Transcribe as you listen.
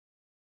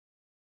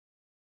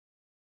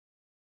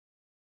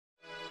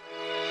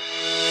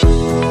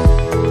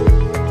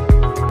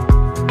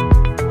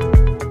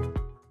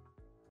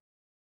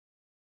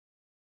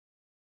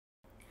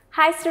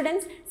Hi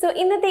students, so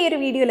in this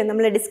video we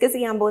will discuss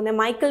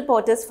Michael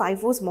Porter's 5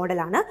 force model.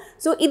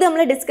 So this we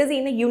will discuss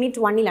in unit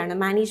 1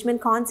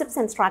 management concepts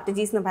and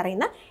strategies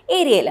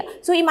area.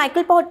 So this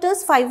Michael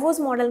Porter's 5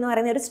 force model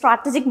is a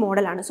strategic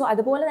model. So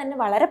that's why we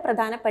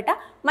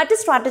will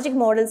strategic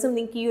models in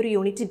this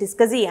unit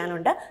discuss.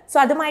 So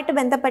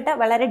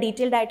that's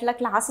detailed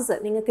classes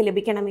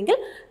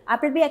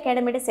Appleby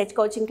Academy set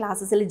coaching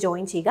classes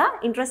join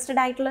interested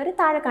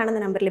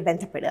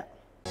number.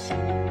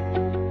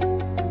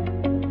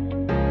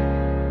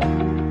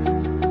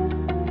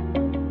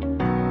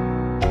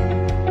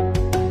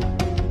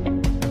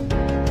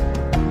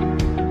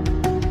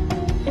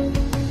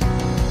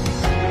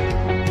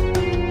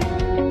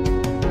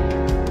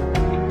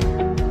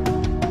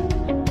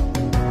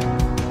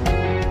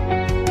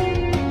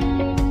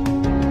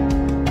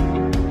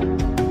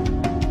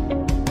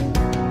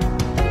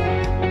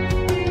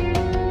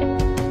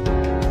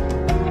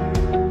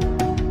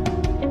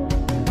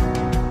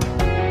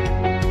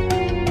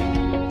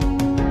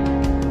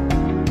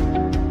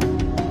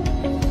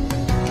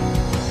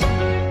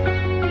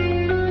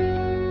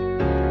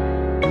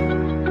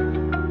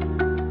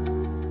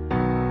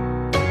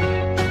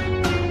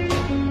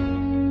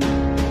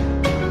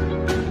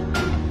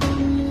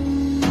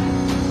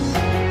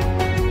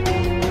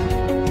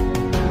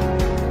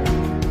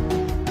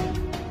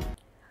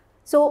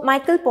 So,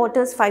 Michael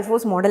Porter's 5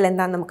 force model is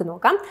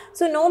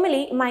So,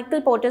 normally,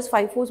 Michael Porter's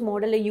 5 force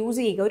model is used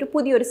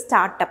a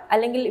startup. Or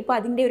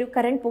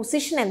current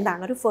position in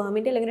a firm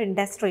or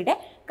industry.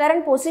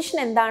 Current position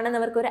is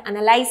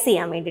analyze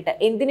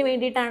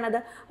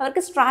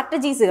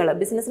strategies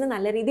business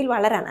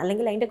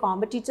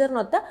competitor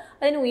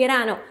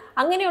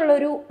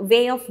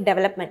way of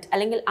development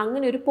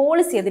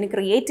policy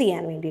create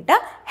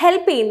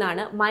help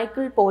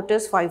Michael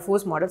Porter's 5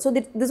 force model. So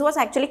this was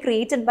actually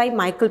created by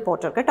Michael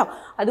Porter. That's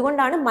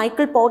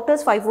Michael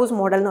Porter's 5 force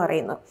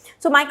model.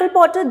 So Michael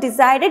Porter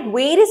decided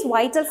various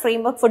vital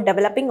framework for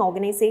developing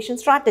organization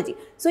strategy.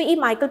 So this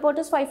Michael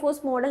Porter's 5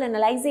 force model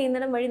analyze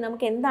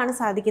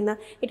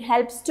it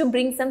helps to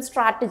bring some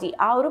strategy.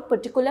 Our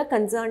particular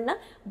concern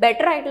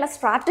better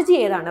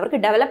strategy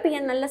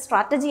develop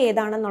strategy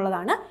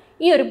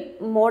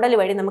this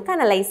model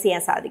analyze.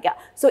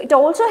 So it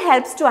also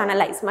helps to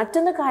analyze.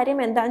 Mattonna karyam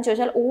endanu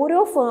choichal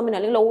oro firm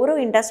oro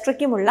industry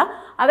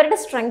avരുടെ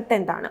strength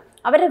endana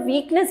avരുടെ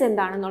weakness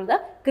endanannullathu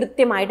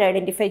കൃത്യമായിട്ട്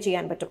identify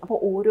ചെയ്യാൻ പറ്റും. അപ്പോൾ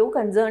ഓരോ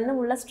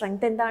കൺസേണിനുമുള്ള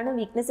strength എന്താണ്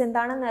weakness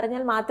എന്താണെന്ന്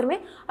അറിഞ്ഞാൽ മാത്രമേ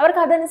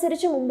അവർക്ക്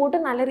അതനുസരിച്ച് മുമ്പോട്ട്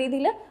നല്ല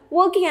രീതിയിൽ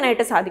വർക്ക്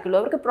ചെയ്യാനായിട്ട് സാധിക്കുള്ളൂ.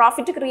 അവർക്ക്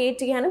പ്രോഫിറ്റ്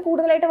ക്രിയേറ്റ് ചെയ്യാനും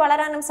കൂടുതലായിട്ട്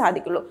വളരാനും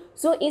സാധിക്കുള്ളൂ.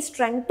 സോ ഈ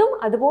സ്ട്രെങ്ത്തും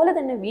അതുപോലെ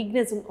തന്നെ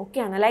വീക്ക്നെസ്സും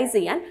ഒക്കെ അനലൈസ്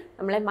ചെയ്യാൻ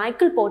നമ്മളെ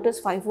Michael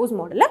Porter's 5 force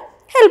model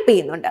help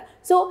ചെയ്യുന്നുണ്ട്.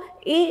 സോ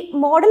ഈ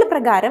മോഡൽ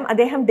പ്രകാരം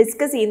അദ്ദേഹം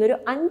ഡിസ്കസ് ചെയ്യുന്ന ഒരു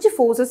 5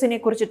 ഫോഴ്സസിനെ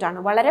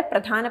കുറിച്ചിട്ടാണ്. വളരെ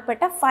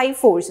പ്രധാനപ്പെട്ട 5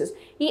 ഫോഴ്സസ്.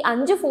 ഈ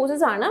 5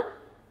 ഫോഴ്സസ് ആണ്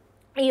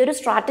ഈ ഒരു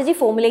സ്ട്രാറ്റജി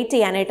ഫോർമുലേറ്റ്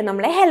ചെയ്യാനായിട്ട്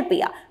നമ്മളെ ഹെൽപ്പ്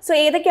ചെയ്യുക. സോ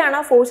ഏതൊക്കെയാണ്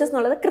ആ ഫോഴ്സസ്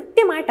എന്നുള്ളത്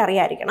കൃത്യമായിട്ട്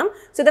അറിയാതിരിക്കണം.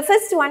 So the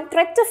first one,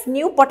 threat of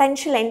new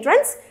potential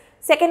entrance.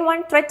 Second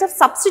one, threat of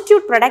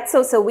substitute products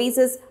or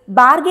services,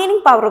 bargaining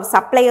power of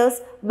suppliers,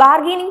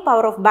 bargaining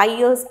power of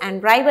buyers, and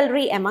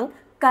rivalry among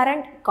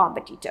current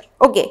competitor.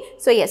 Okay,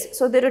 so yes,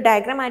 so there is a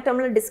diagram item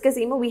discuss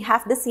we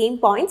have the same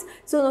points.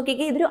 So okay,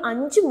 this is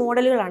 5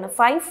 models,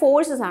 5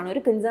 forces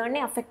are concern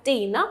affect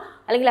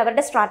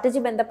avരുടെ strategy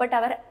ബന്ധപ്പെട്ട്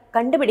അവർ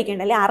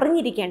കണ്ടുപിടിക്കേണ്ട അല്ലെങ്കിൽ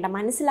അറിഞ്ഞിരിക്കേണ്ട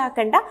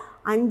മനസ്സിലാക്കേണ്ട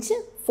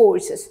 5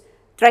 forces.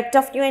 Threat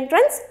of new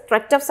entrants,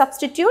 threat of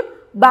substitute,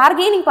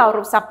 bargaining power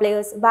of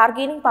suppliers,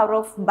 bargaining power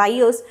of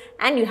buyers,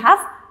 and you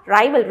have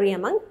rivalry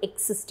among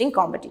existing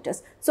competitors.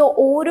 So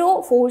ഓരോ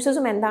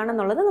ഫോഴ്സസും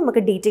എന്താണെന്നുള്ളത്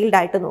നമുക്ക് detailed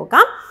ആയിട്ട്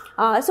നോക്കാം.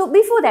 So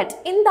before that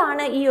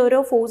എന്താണ് ഈ ഓരോ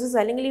ഫോഴ്സസ്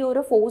അല്ലെങ്കിൽ ഈ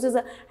ഓരോ ഫോഴ്സസ്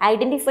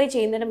ഐഡൻറ്റിഫൈ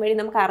ചെയ്യുന്നതിന് വഴി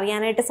നമുക്ക്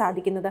അറിയാനായിട്ട്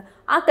സാധിക്കുന്നത്?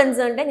 ആ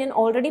കൺസേണിൻ്റെ ഞാൻ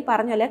ഓൾറെഡി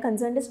പറഞ്ഞ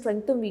കൺസേണിൻ്റെ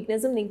സ്ട്രെങ്ത്തും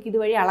വീക്ക്നെസ്സും നിങ്ങൾക്ക്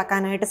ഇതുവഴി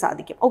അളക്കാനായിട്ട്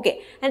സാധിക്കും. ഓക്കെ,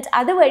 ആൻഡ്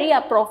അതുവഴി ആ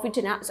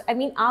പ്രോഫിറ്റിന്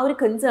ആ ഒരു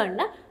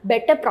കൺസേണിന്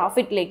ബെറ്റർ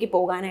പ്രോഫിറ്റിലേക്ക്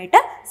പോകാനായിട്ട്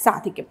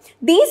സാധിക്കും.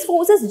 These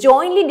forces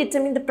jointly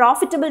determine the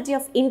profitability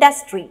of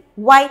industry.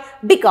 Why?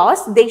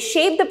 Because they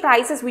shape the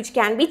prices which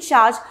can be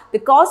charged,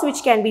 the cost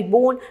which can be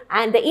borne,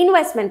 and the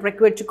investment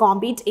required to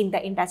compete in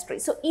the industry.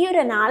 So, ഈ ഒരു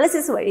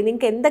analysis വഴി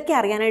നിങ്ങൾക്ക് എന്തൊക്കെ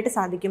അറിയാനായിട്ട്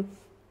സാധിക്കും?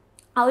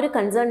 ആ ഒരു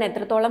കൺസേണിന്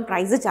എത്രത്തോളം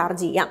പ്രൈസ്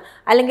ചാർജ് ചെയ്യാം,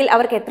 അല്ലെങ്കിൽ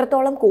അവർക്ക്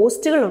എത്രത്തോളം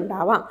കോസ്റ്റുകൾ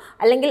ഉണ്ടാവാം,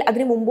 അല്ലെങ്കിൽ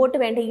അതിന് മുമ്പോട്ട്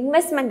വേണ്ട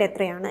ഇൻവെസ്റ്റ്മെൻറ്റ്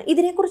എത്രയാണ്,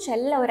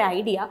 ഇതിനെക്കുറിച്ചെല്ലാം ഒരു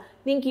ഐഡിയ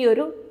നിങ്ങൾക്ക് ഈ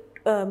ഒരു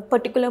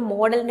particular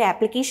model and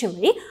application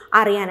വഴി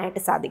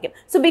അറിയാനായിട്ട് സാധിക്കും.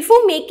 So before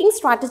making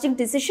strategic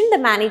decision, the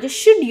manager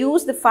should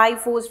use the 5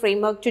 force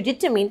framework to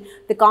determine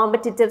the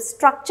competitive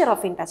structure of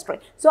industry.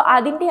 So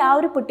അതിൻ്റെ ആ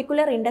ഒരു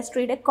particular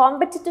ഇൻഡസ്ട്രിയുടെ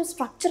കോമ്പറ്റിറ്റീവ്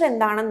സ്ട്രക്ചർ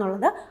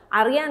എന്താണെന്നുള്ളത്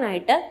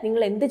അറിയാനായിട്ട്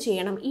നിങ്ങൾ എന്ത്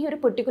ചെയ്യണം? ഈ ഒരു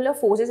particular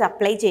ഫോഴ്സസ്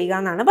അപ്ലൈ ചെയ്യുക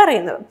എന്നാണ്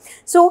പറയുന്നത്.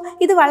 സോ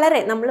ഇത് വളരെ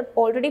നമ്മൾ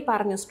ഓൾറെഡി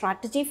പറഞ്ഞു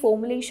സ്ട്രാറ്റജി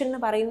ഫോർമുലേഷൻ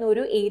എന്ന് പറയുന്ന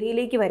ഒരു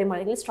ഏരിയയിലേക്ക് വരുമ്പോൾ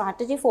അല്ലെങ്കിൽ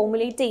സ്ട്രാറ്റജി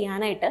ഫോർമുലേറ്റ്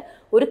ചെയ്യാനായിട്ട്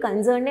ഒരു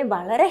കൺസേണിനെ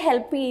വളരെ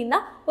ഹെൽപ്പ് ചെയ്യുന്ന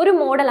ഒരു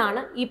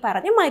മോഡലാണ് ഈ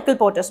പറഞ്ഞ Michael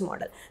Porter's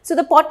model. So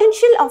the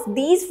potential of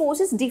these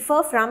forces differ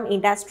from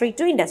industry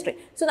to industry.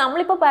 So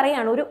നമ്മളിപ്പോൾ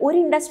പറയുകയാണ് ഒരു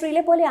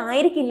ഇൻഡസ്ട്രിയിലെ പോലെ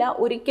ആയിരിക്കില്ല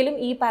ഒരിക്കലും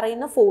ഈ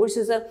പറയുന്ന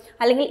ഫോഴ്സസ്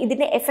അല്ലെങ്കിൽ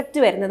ഇതിൻ്റെ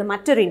എഫക്റ്റ് വരുന്നത്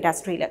മറ്റൊരു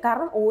ഇൻഡസ്ട്രിയിൽ.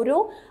 കാരണം ഓരോ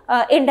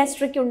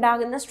ഇൻഡസ്ട്രിക്ക്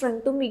ഉണ്ടാകുന്ന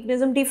സ്ട്രെങ്ത്തും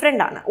വീക്ക്നെസ്സും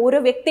ഡിഫറെൻ്റ് ആണ്. ഓരോ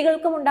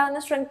വ്യക്തികൾക്കും ഉണ്ടാകുന്ന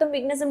സ്ട്രെങ്ത്തും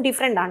വീക്ക്നെസ്സും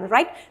ഡിഫറെൻ്റ് ആണ്,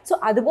 റൈറ്റ്? സോ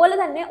അതുപോലെ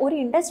തന്നെ ഒരു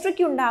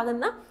ഇൻഡസ്ട്രിക്ക്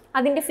ഉണ്ടാകുന്ന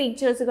അതിൻ്റെ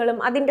ഫീച്ചേഴ്സുകളും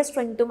അതിൻ്റെ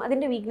സ്ട്രെങ്ത്തും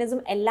അതിൻ്റെ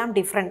വീക്ക്നെസ്സും എല്ലാം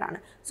ഡിഫറെൻ്റ് ആണ്.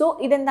 സോ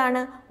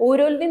ഇതെന്താണ്,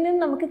 ഓരോരിൽ നിന്നും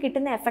നമുക്ക്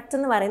കിട്ടുന്ന എഫക്റ്റ്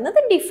എന്ന് പറയുന്നത്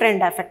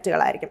different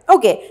എഫക്റ്റുകളായിരിക്കും.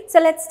 Okay, so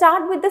let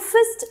start with the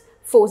first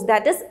force,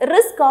 that is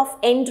risk of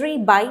entry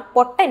by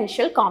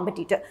potential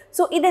competitor.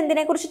 So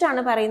ഇതെന്തിനെ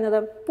കുറിച്ചിട്ടാണ് പറയുന്നത്?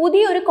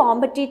 പുതിയൊരു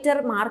കോമ്പറ്റീറ്റർ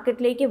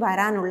മാർക്കറ്റിലേക്ക്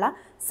വരാനുള്ള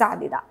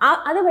സാധ്യത,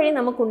 അതുവഴി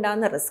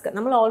നമുക്കുണ്ടാകുന്ന റിസ്ക്.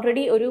 നമ്മൾ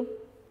ഓൾറെഡി ഒരു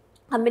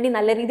കമ്പനി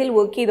നല്ല രീതിയിൽ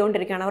വർക്ക്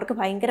ചെയ്തുകൊണ്ടിരിക്കുകയാണ്, അവർക്ക്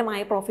ഭയങ്കരമായ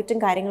പ്രോഫിറ്റും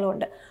കാര്യങ്ങളും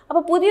ഉണ്ട്.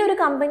 അപ്പോൾ പുതിയൊരു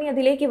കമ്പനി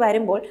അതിലേക്ക്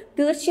വരുമ്പോൾ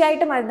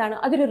തീർച്ചയായിട്ടും എന്താണ്,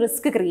 അതൊരു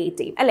റിസ്ക് ക്രിയേറ്റ്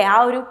ചെയ്യും, അല്ലേ? ആ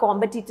ഒരു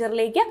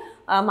കോമ്പറ്റീറ്ററിലേക്ക്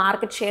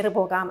മാർക്കറ്റ് ഷെയർ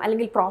പോകാം,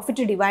 അല്ലെങ്കിൽ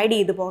പ്രോഫിറ്റ് ഡിവൈഡ്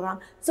ചെയ്ത് പോകാം.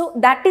 So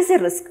that is A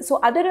risk. So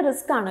അതൊരു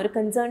റിസ്ക് ആണ്, ഒരു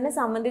കൺസേണിനെ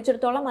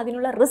സംബന്ധിച്ചിടത്തോളം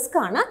അതിനുള്ള റിസ്ക്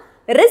ആണ്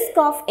risk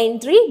of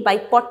entry by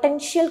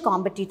potential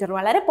competitor.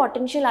 വളരെ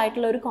പൊട്ടൻഷ്യൽ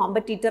ആയിട്ടുള്ള ഒരു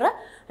കോമ്പറ്റീറ്റർ,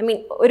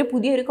 ഒരു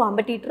പുതിയൊരു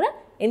കോമ്പറ്റീറ്റർ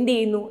എന്ത്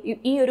ചെയ്യുന്നു,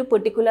 ഈ ഒരു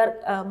പെർട്ടിക്കുലർ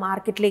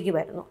മാർക്കറ്റിലേക്ക്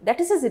വരുന്നു.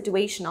 That is A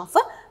situation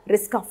of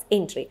risk of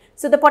entry.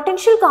 So the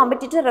potential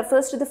competitor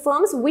refers to the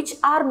firms which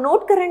are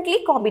not currently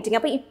competing.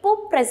 അപ്പോൾ ഇപ്പോൾ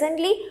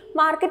പ്രസൻ്റ്ലി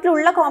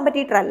മാർക്കറ്റിലുള്ള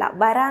കോമ്പറ്റീറ്റർ അല്ല,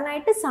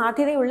 വരാനായിട്ട്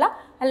സാധ്യതയുള്ള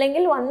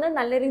അല്ലെങ്കിൽ വന്ന്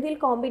നല്ല രീതിയിൽ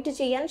കോമ്പീറ്റ്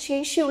ചെയ്യാൻ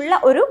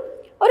ശേഷിയുള്ള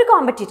ഒരു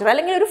കോമ്പറ്റീറ്റർ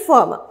അല്ലെങ്കിൽ ഒരു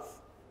ഫേം.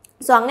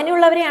 സോ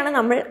അങ്ങനെയുള്ളവരെയാണ്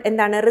നമ്മൾ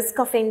എന്താണ് risk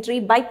of entry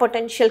by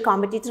potential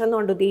competitor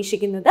എന്നുകൊണ്ട്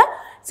ഉദ്ദേശിക്കുന്നത്.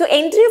 So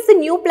entry of the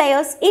new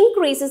players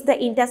increases the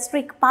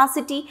industry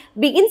capacity,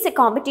 begins A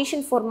competition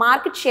four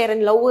market share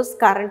and lowers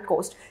current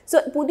cost. So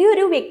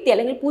പുതിയൊരു വ്യക്തി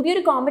അല്ലെങ്കിൽ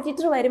പുതിയൊരു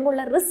കോമ്പറ്റീറ്റർ വരുമ്പോൾ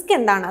ഉള്ള റിസ്ക്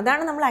എന്താണ്,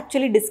 അതാണ് നമ്മൾ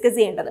ആക്ച്വലി ഡിസ്കസ്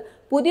ചെയ്യേണ്ടത്.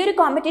 പുതിയൊരു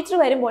കോമ്പറ്റീറ്റർ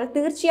വരുമ്പോൾ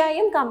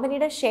തീർച്ചയായും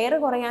കമ്പനിയുടെ ഷെയർ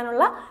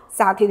കുറയാനുള്ള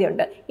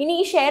സാധ്യതയുണ്ട്. ഇനി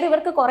ഈ ഷെയർ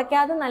ഇവർക്ക്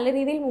കുറയ്ക്കാതെ നല്ല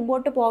രീതിയിൽ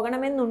മുമ്പോട്ട്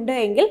പോകണമെന്നുണ്ട്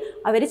എങ്കിൽ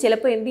അവർ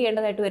ചിലപ്പോൾ എന്ത്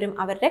ചെയ്യേണ്ടതായിട്ട് വരും,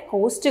 അവരുടെ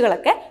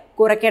കോസ്റ്റുകളൊക്കെ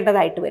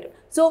കുറയ്ക്കേണ്ടതായിട്ട് വരും.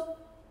 സോ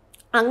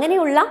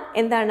അങ്ങനെയുള്ള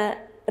എന്താണ്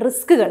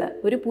റിസ്കുകൾ,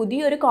 ഒരു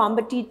പുതിയൊരു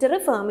കോമ്പറ്റീറ്റർ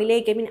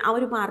ഫേമിലേക്ക് ആ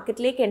ഒരു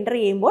മാർക്കറ്റിലേക്ക് എൻ്റർ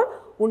ചെയ്യുമ്പോൾ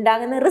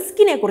ഉണ്ടാകുന്ന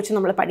റിസ്കിനെ കുറിച്ച്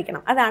നമ്മൾ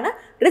പഠിക്കണം. അതാണ്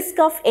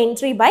risk of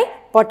entry by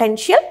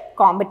potential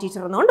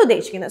competitor എന്നുകൊണ്ട്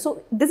ഉദ്ദേശിക്കുന്നത്. So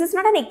this is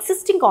not an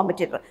existing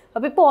competitor.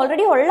 അപ്പോൾ ഇപ്പോൾ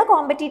ഓൾറെഡി ഉള്ള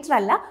കോമ്പറ്റീറ്റർ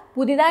അല്ല,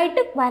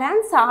 പുതിയതായിട്ട് വരാൻ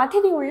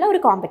സാധ്യതയുള്ള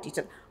ഒരു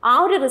കോമ്പറ്റീറ്റർ. ആ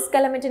ഒരു റിസ്ക്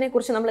എലമെൻറ്റിനെ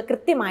കുറിച്ച് നമ്മൾ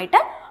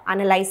കൃത്യമായിട്ട്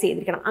അനലൈസ്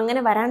ചെയ്തിരിക്കണം.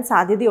 അങ്ങനെ വരാൻ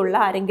സാധ്യതയുള്ള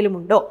ആരെങ്കിലും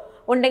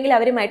ഉണ്ടെങ്കിൽ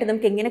അവരുമായിട്ട്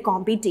നമുക്ക് എങ്ങനെ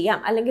കോമ്പീറ്റ് ചെയ്യാം,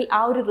 അല്ലെങ്കിൽ ആ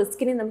ഒരു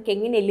റിസ്കിനെ നമുക്ക്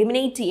എങ്ങനെ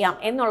എലിമിനേറ്റ് ചെയ്യാം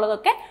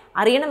എന്നുള്ളതൊക്കെ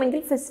അറിയണമെങ്കിൽ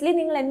ഫസ്റ്റ്ലി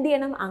നിങ്ങൾ എന്ത്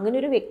ചെയ്യണം, അങ്ങനെ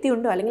ഒരു വ്യക്തി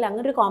ഉണ്ടോ അല്ലെങ്കിൽ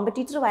അങ്ങനെ ഒരു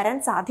കോമ്പറ്റീറ്റർ വരാൻ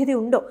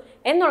സാധ്യതയുണ്ടോ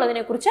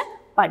എന്നുള്ളതിനെക്കുറിച്ച്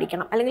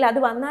പഠിക്കണം, അല്ലെങ്കിൽ അത്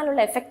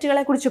വന്നാലുള്ള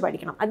എഫക്റ്റുകളെ കുറിച്ച്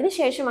പഠിക്കണം.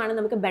 അതിനുശേഷമാണ്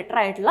നമുക്ക് ബെറ്റർ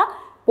ആയിട്ടുള്ള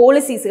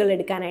പോളിസീസുകൾ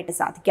എടുക്കാനായിട്ട്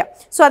സാധിക്കാം.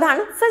 സോ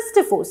അതാണ്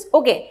first force.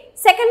 Okay,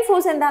 second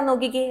force എന്താണെന്ന്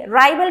നോക്കിക്കേ,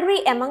 rivalry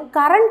among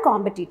current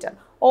competitor.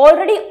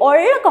 Already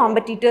ഉള്ള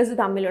കോമ്പറ്റീറ്റേഴ്സ്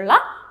തമ്മിലുള്ള,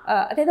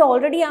 അതായത്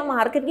ഓൾറെഡി ആ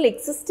മാർക്കറ്റിൽ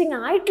എക്സിസ്റ്റിംഗ്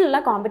ആയിട്ടുള്ള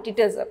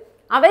കോമ്പറ്റീറ്റേഴ്സ്,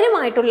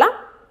 അവരുമായിട്ടുള്ള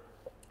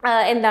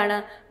എന്താണ്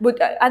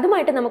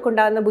അതുമായിട്ട്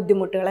നമുക്കുണ്ടാകുന്ന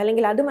ബുദ്ധിമുട്ടുകൾ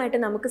അല്ലെങ്കിൽ അതുമായിട്ട്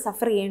നമുക്ക്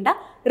സഫർ ചെയ്യേണ്ട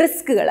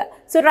റിസ്കുകൾ.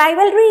 So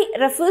rivalry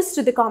refers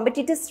to the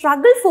competitive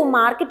struggle for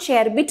market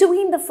share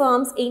between the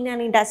firm's in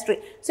an industry.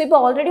 So ഇപ്പോൾ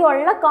ഓൾറെഡി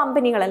ഉള്ള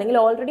കമ്പനികൾ അല്ലെങ്കിൽ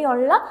ഓൾറെഡി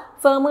ഉള്ള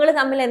ഫേമുകൾ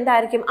തമ്മിൽ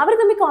എന്തായിരിക്കും, അവർ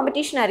തമ്മിൽ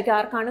കോമ്പറ്റീഷൻ ആയിരിക്കും.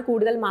 ആർക്കാണ്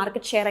കൂടുതൽ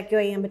മാർക്കറ്റ് ഷെയർ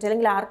അക്വയർ ചെയ്യാൻ പറ്റുക,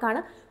 അല്ലെങ്കിൽ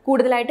ആർക്കാണ്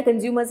കൂടുതലായിട്ട്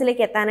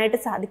കൺസ്യൂമേഴ്സിലേക്ക് എത്താനായിട്ട്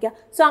സാധിക്കുക.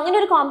 സോ അങ്ങനെ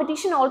ഒരു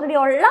കോമ്പറ്റീഷൻ ഓൾറെഡി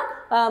ഉള്ള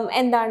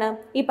എന്താണ്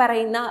ഈ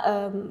പറയുന്ന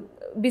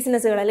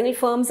ബിസിനസ്സുകൾ അല്ലെങ്കിൽ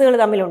ഫേംസുകൾ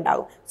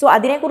തമ്മിലുണ്ടാകും. സോ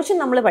അതിനെക്കുറിച്ചും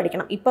നമ്മൾ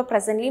പഠിക്കണം. ഇപ്പോൾ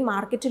പ്രസൻ്റ്ലി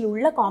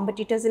മാർക്കറ്റിലുള്ള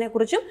കോമ്പറ്റീറ്റേഴ്സിനെ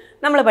കുറിച്ചും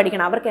നമ്മൾ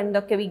പഠിക്കണം. അവർക്ക്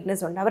എന്തൊക്കെ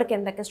വീക്ക്നെസ് ഉണ്ട്, അവർക്ക്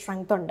എന്തൊക്കെ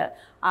സ്ട്രെങ്ത് ഉണ്ട്,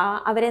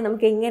 അവരെ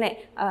നമുക്ക് എങ്ങനെ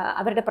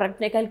അവരുടെ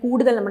പ്രൊഡക്റ്റിനേക്കാൾ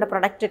കൂടുതൽ നമ്മുടെ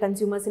പ്രൊഡക്റ്റ്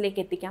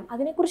കൺസ്യൂമേഴ്സിലേക്ക് എത്തിക്കാം,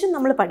 അതിനെക്കുറിച്ചും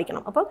നമ്മൾ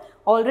പഠിക്കണം. അപ്പം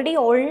ഓൾറെഡി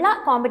ഉള്ള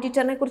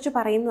കോമ്പറ്റീറ്ററിനെ കുറിച്ച്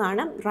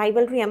പറയുന്നതാണ്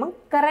rivalry among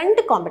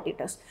current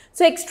competitors.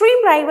 So extreme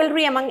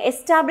rivalry among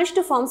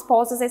established firms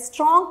poses A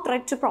strong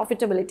threat to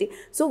profitability.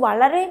 So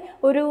വളരെ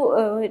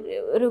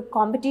ഒരു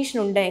കോമ്പറ്റീഷൻ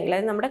ഉണ്ടെങ്കിൽ,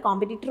 അതായത് നമ്മുടെ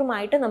കോമ്പറ്റീറ്ററുമായി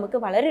നമുക്ക്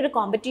വളരെ ഒരു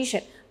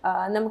കോമ്പറ്റീഷൻ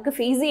നമുക്ക്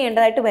ഫേസ്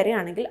ചെയ്യേണ്ടതായിട്ട്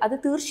വരികയാണെങ്കിൽ അത്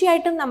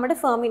തീർച്ചയായിട്ടും നമ്മുടെ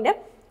ഫേമിൻ്റെ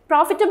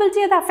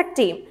പ്രോഫിറ്റബിലിറ്റി അത്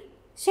അഫക്റ്റ് ചെയ്യും,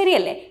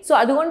 ശരിയല്ലേ? സോ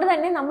അതുകൊണ്ട്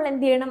തന്നെ നമ്മൾ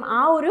എന്ത് ചെയ്യണം, ആ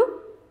ഒരു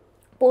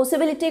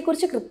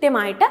പോസിബിലിറ്റിയെക്കുറിച്ച്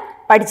കൃത്യമായിട്ട്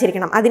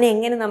പഠിച്ചിരിക്കണം. അതിനെ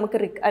എങ്ങനെ നമുക്ക്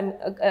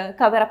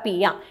കവറപ്പ്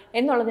ചെയ്യാം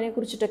എന്നുള്ളതിനെ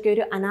കുറിച്ചിട്ടൊക്കെ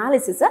ഒരു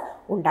അനാലിസിസ്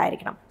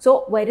ഉണ്ടായിരിക്കണം. സോ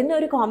വരുന്ന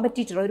ഒരു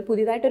കോമ്പറ്റീറ്റർ, ഒരു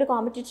പുതിയതായിട്ടൊരു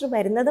കോമ്പറ്റീറ്റർ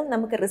വരുന്നതും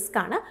നമുക്ക് റിസ്ക്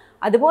ആണ്.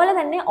 അതുപോലെ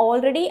തന്നെ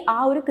ഓൾറെഡി ആ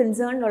ഒരു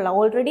കൺസേണിലുള്ള,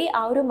 ഓൾറെഡി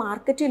ആ ഒരു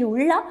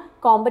മാർക്കറ്റിലുള്ള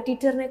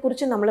കോമ്പറ്റീറ്ററിനെ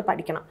കുറിച്ച് നമ്മൾ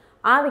പഠിക്കണം.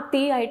 ആ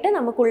വ്യക്തിയായിട്ട്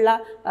നമുക്കുള്ള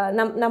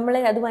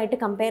നമ്മളെ അതുമായിട്ട്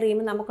കമ്പയർ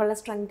ചെയ്യുമ്പോൾ നമുക്കുള്ള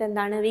സ്ട്രെങ്ത്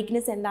എന്താണ്,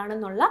 വീക്ക്നെസ്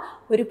എന്താണെന്നുള്ള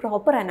ഒരു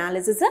പ്രോപ്പർ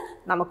അനാലിസിസ്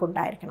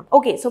നമുക്കുണ്ടായിരിക്കണം.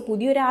 ഓക്കെ, സോ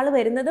പുതിയൊരാൾ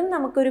വരുന്നതും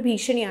നമുക്കൊരു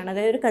ഭീഷണിയാണ്,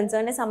 അതായത് ഒരു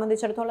കൺസേണിനെ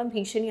സംബന്ധിച്ചിടത്തോളം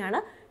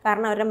ഭീഷണിയാണ്.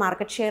 കാരണം അവരുടെ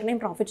മാർക്കറ്റ് ഷെയറിനെയും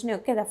പ്രോഫിറ്റിനെയും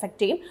ഒക്കെ അത്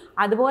എഫക്റ്റ് ചെയ്യും.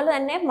 അതുപോലെ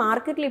തന്നെ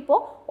മാർക്കറ്റിൽ ഇപ്പോൾ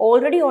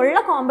ഓൾറെഡി ഉള്ള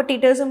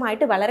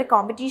കോമ്പറ്റീറ്റേഴ്സുമായിട്ട് വളരെ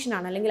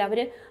കോമ്പറ്റീഷനാണ്, അല്ലെങ്കിൽ അവർ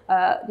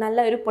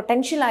നല്ല ഒരു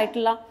പൊട്ടൻഷ്യൽ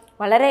ആയിട്ടുള്ള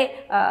വളരെ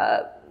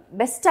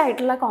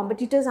ബെസ്റ്റായിട്ടുള്ള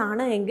കോമ്പറ്റീറ്റേഴ്സ്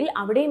ആണ് എങ്കിൽ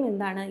അവിടെയും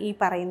എന്താണ് ഈ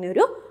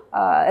പറയുന്നൊരു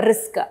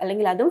റിസ്ക്,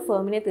 അല്ലെങ്കിൽ അതും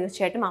ഫേമിനെ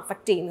തീർച്ചയായിട്ടും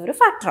അഫക്റ്റ് ചെയ്യുന്ന ഒരു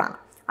ഫാക്ടറാണ്.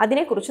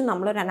 അതിനെക്കുറിച്ച്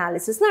നമ്മളൊരു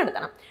അനാലിസിസ്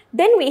നടത്തണം.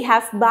 Then we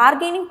have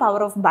bargaining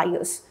power of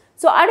buyers.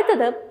 So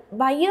അടുത്തത്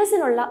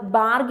ബയേഴ്സിനുള്ള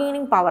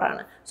ബാർഗെയിനിങ്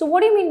പവറാണ്. So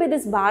what you mean by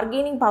this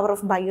bargaining power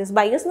of buyers?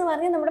 Buyers എന്ന്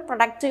പറഞ്ഞാൽ നമ്മുടെ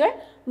പ്രൊഡക്റ്റുകൾ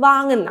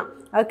വാങ്ങുന്ന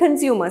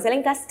കൺസ്യൂമേഴ്സ്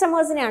അല്ലെങ്കിൽ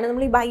കസ്റ്റമേഴ്സിനെയാണ്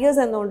നമ്മൾ ഈ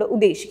ബയേഴ്സ് എന്നുകൊണ്ട്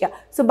ഉദ്ദേശിക്കുക.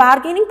 So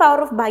bargaining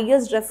power of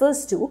buyers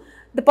refers to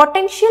the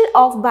potential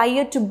of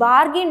buyer to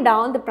bargain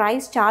down the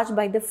price charged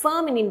by the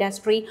firm in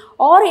industry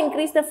or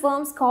increase the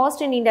firm's cost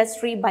in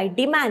industry by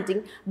demanding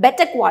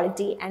better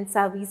quality and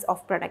service of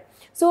product.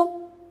 So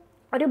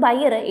ഒരു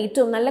buyer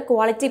ഏറ്റവും നല്ല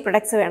quality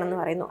products വേണമെന്ന്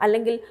പറയുന്നു,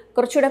 അല്ലെങ്കിൽ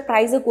കുറച്ചുകൂടെ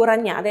price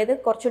കുറഞ്ഞ, അതായത്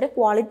കുറച്ചുകൂടെ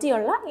ക്വാളിറ്റി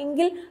ഉള്ള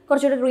എങ്കിൽ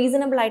കുറച്ചുകൂടെ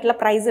റീസണബിൾ ആയിട്ടുള്ള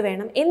പ്രൈസ്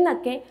വേണം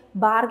എന്നൊക്കെ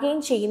ബാർഗെയിൻ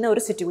ചെയ്യുന്ന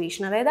ഒരു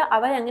സിറ്റുവേഷൻ, അതായത്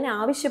അവരങ്ങനെ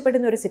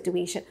ആവശ്യപ്പെടുന്ന ഒരു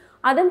സിറ്റുവേഷൻ,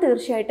 അതും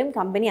തീർച്ചയായിട്ടും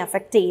കമ്പനി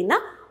അഫക്റ്റ് ചെയ്യുന്ന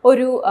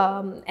ഒരു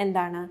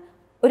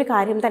ഒരു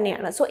കാര്യം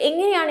തന്നെയാണ്. സോ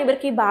എങ്ങനെയാണ്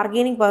ഇവർക്ക് ഈ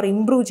ബാർഗെയിനിങ് പവർ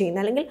ഇംപ്രൂവ്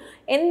ചെയ്യുന്നത്, അല്ലെങ്കിൽ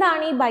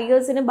എന്താണ് ഈ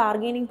ബയേഴ്സിന്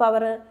ബാർഗെയിനിങ്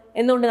പവർ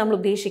എന്നുകൊണ്ട് നമ്മൾ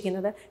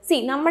ഉദ്ദേശിക്കുന്നത്?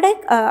 നമ്മുടെ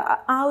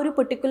ആ ഒരു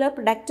പെർട്ടിക്കുലർ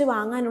പ്രൊഡക്റ്റ്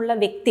വാങ്ങാനുള്ള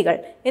വ്യക്തികൾ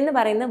എന്ന്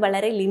പറയുന്നത്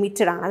വളരെ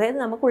ലിമിറ്റഡ് ആണ്. അതായത്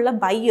നമുക്കുള്ള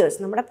ബയേഴ്സ്,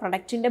 നമ്മുടെ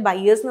പ്രൊഡക്റ്റിൻ്റെ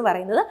ബയേഴ്സ് എന്ന്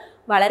പറയുന്നത്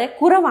വളരെ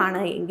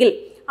കുറവാണ് എങ്കിൽ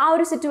ആ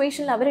ഒരു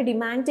സിറ്റുവേഷനിൽ അവർ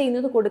ഡിമാൻഡ്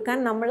ചെയ്യുന്നത് കൊടുക്കാൻ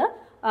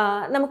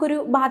നമുക്കൊരു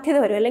ബാധ്യത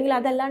വരും, അല്ലെങ്കിൽ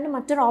അതല്ലാണ്ട്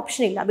മറ്റൊരു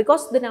ഓപ്ഷൻ ഇല്ല.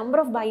 Because the number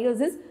of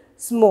buyers is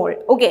small.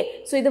 Okay,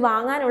 so ഇത്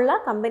വാങ്ങാനുള്ള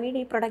കമ്പനിയുടെ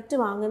ഈ പ്രൊഡക്റ്റ്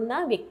വാങ്ങുന്ന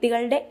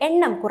വ്യക്തികളുടെ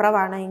എണ്ണം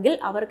കുറവാണെങ്കിൽ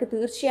അവർക്ക്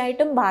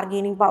തീർച്ചയായിട്ടും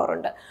ബാർഗെയിനിങ് പവർ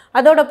ഉണ്ട്.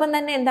 അതോടൊപ്പം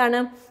തന്നെ എന്താണ്,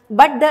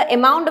 but the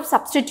amount of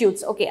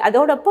substitutes, okay,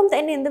 അതോടൊപ്പം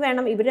തന്നെ എന്ത്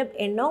വേണം, ഇവരുടെ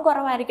എണ്ണവും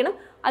കുറവായിരിക്കണം,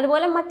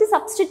 അതുപോലെ മറ്റ്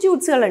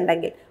സബ്സ്റ്റിറ്റ്യൂട്ട്സുകൾ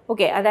ഉണ്ടെങ്കിൽ,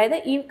 ഓക്കെ, അതായത്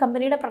ഈ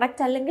കമ്പനിയുടെ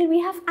പ്രൊഡക്റ്റ് അല്ലെങ്കിൽ വി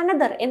ഹാവ്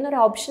അനദർ എന്നൊരു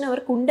ഓപ്ഷൻ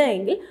അവർക്കുണ്ട്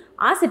എങ്കിൽ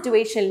ആ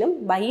സിറ്റുവേഷനിലും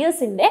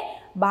ബയേഴ്സിൻ്റെ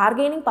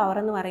ബാർഗെയിനിങ് പവർ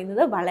എന്ന്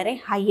പറയുന്നത് വളരെ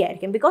ഹൈ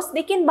ആയിരിക്കും. Because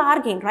they can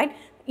bargain, right?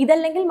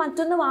 ഇതല്ലെങ്കിൽ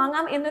മറ്റൊന്ന്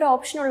വാങ്ങാം എന്നൊരു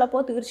ഓപ്ഷൻ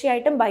ഉള്ളപ്പോൾ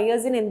തീർച്ചയായിട്ടും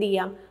ബയേഴ്സിന് എന്ത്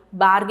ചെയ്യാം,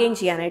 ബാർഗെയിൻ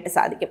ചെയ്യാനായിട്ട്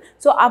സാധിക്കും.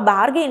 സോ ആ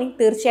ബാർഗെയിനിങ്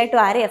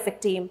തീർച്ചയായിട്ടും ആരെ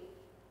എഫക്റ്റ് ചെയ്യും?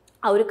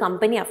 ആ ഒരു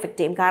കമ്പനി എഫക്റ്റ്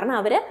ചെയ്യും. കാരണം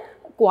അവർ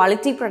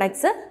ക്വാളിറ്റി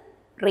പ്രൊഡക്ട്സ്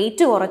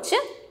റേറ്റ് കുറച്ച്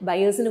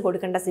ബയേഴ്സിന്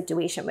കൊടുക്കേണ്ട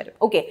സിറ്റുവേഷൻ വരും.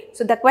 Okay,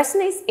 so the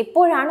question is,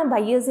 എപ്പോഴാണ്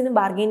ബയേഴ്സിന്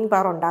ബാർഗെയിനിങ്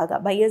പവർ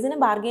ഉണ്ടാകുക? ബയേഴ്സിന്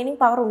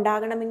ബാർഗെയിനിങ് പവർ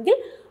ഉണ്ടാകണമെങ്കിൽ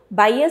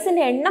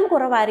ബയേഴ്സിൻ്റെ എണ്ണം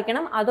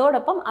കുറവായിരിക്കണം,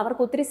 അതോടൊപ്പം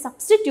അവർക്ക് ഒത്തിരി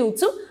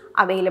സബ്സ്റ്റിറ്റ്യൂട്ട്സും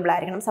അവൈലബിൾ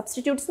ആയിരിക്കണം.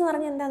 സബ്സ്റ്റിറ്റ്യൂട്ട്സ് എന്ന്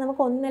പറഞ്ഞാൽ എന്താ,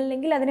 നമുക്ക്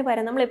ഒന്നല്ലെങ്കിൽ അതിന്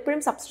പകരം നമ്മൾ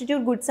എപ്പോഴും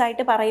സബ്സ്റ്റിറ്റ്യൂട്ട് ഗുഡ്സ്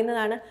ആയിട്ട്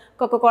പറയുന്നതാണ്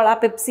കൊക്കക്കോള,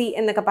 പെപ്സി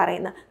എന്നൊക്കെ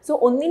പറയുന്നത്.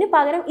 സോ ഒന്നിന്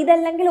പകരം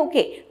ഇതല്ലെങ്കിൽ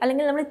ഓക്കെ,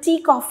 അല്ലെങ്കിൽ നമ്മൾ ടീ,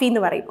 കോഫി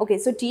എന്ന് പറയും. ഓക്കെ,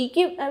 സോ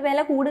ടീക്ക്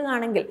വില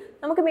കൂടുകയാണെങ്കിൽ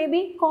നമുക്ക് മേ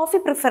ബി കോഫി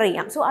പ്രിഫർ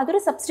ചെയ്യാം. സോ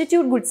അതൊരു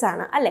സബ്സ്റ്റിറ്റ്യൂട്ട് ഗുഡ്സ്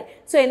ആണ്, അല്ലേ?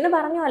 സോ എന്ന്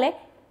പറഞ്ഞ പോലെ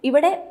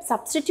ഇവിടെ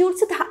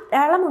സബ്സ്റ്റിറ്റ്യൂട്ട്സ്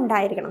ധാരാളം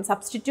ഉണ്ടായിരിക്കണം,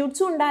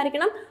 സബ്സ്റ്റിറ്റ്യൂട്ട്സും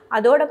ഉണ്ടായിരിക്കണം,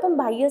 അതോടൊപ്പം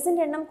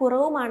ബയേഴ്സിൻ്റെ എണ്ണം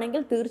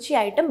കുറവുമാണെങ്കിൽ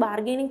തീർച്ചയായിട്ടും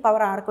ബാർഗെയിനിങ്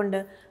പവർ ആർക്കുണ്ട്?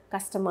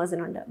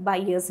 കസ്റ്റമേഴ്സിനുണ്ട്,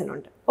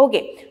 ബയേഴ്സിനുണ്ട്.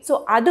 ഓക്കെ, സോ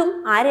അതും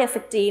ആരെ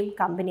എഫക്റ്റ് ചെയ്യും?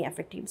 കമ്പനി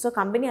എഫക്റ്റ് ചെയ്യും. സോ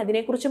കമ്പനി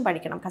അതിനെക്കുറിച്ചും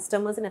പഠിക്കണം.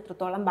 കസ്റ്റമേഴ്സിന്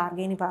എത്രത്തോളം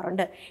ബാർഗെയിനിങ് പവർ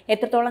ഉണ്ട്,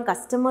 എത്രത്തോളം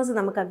കസ്റ്റമേഴ്സ്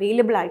നമുക്ക്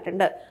അവൈലബിൾ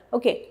ആയിട്ടുണ്ട്,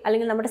 ഓക്കെ,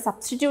 അല്ലെങ്കിൽ നമ്മുടെ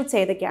സബ്സ്റ്റിറ്റ്യൂട്ട്സ്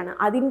ഏതൊക്കെയാണ്,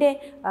 അതിൻ്റെ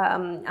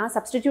ആ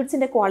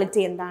സബ്സ്റ്റിറ്റ്യൂട്ട്സിൻ്റെ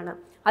ക്വാളിറ്റി എന്താണ്,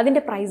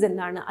 അതിൻ്റെ പ്രൈസ്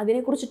എന്താണ്,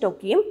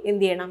 അതിനെക്കുറിച്ചിട്ടൊക്കെയും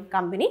എന്ത് ചെയ്യണം?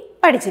 കമ്പനി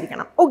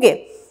പഠിച്ചിരിക്കണം. Okay,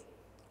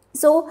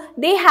 so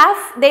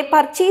they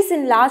purchase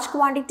in large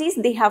quantities,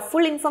 they have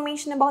full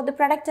information about the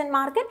product and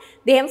market,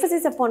 they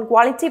emphasize upon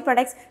quality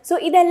products. so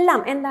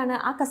ഇതെല്ലാം എന്താണ്,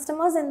 ആ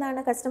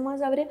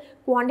കസ്റ്റമേഴ്സ് അവർ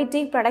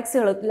ക്വാണ്ടിറ്റി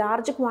പ്രൊഡക്ട്സുകൾ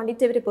ലാർജ്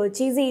ക്വാണ്ടിറ്റി അവർ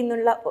പർച്ചേസ്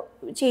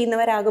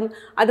ചെയ്യുന്നവരാകും.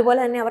 അതുപോലെ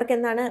തന്നെ അവർക്ക്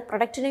എന്താണ്,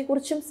 പ്രൊഡക്റ്റിനെ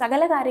കുറിച്ചും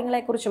സകല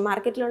കാര്യങ്ങളെക്കുറിച്ചും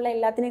മാർക്കറ്റിലുള്ള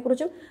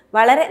എല്ലാത്തിനെക്കുറിച്ചും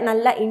വളരെ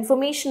നല്ല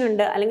ഇൻഫർമേഷൻ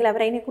ഉണ്ട്, അല്ലെങ്കിൽ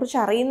അവരതിനെക്കുറിച്ച്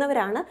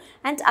അറിയുന്നവരാണ്.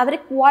 ആൻഡ് അവർ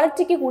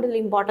ക്വാളിറ്റിക്ക് കൂടുതൽ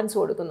ഇമ്പോർട്ടൻസ്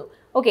കൊടുക്കുന്നു.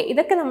 ഓക്കെ,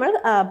 ഇതൊക്കെ നമ്മൾ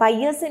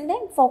ബയേഴ്സിൻ്റെ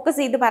ഫോക്കസ്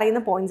ചെയ്ത് പറയുന്ന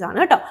പോയിന്റ്സ് ആണ്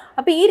കേട്ടോ.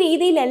 അപ്പോൾ ഈ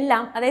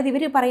രീതിയിലെല്ലാം, അതായത്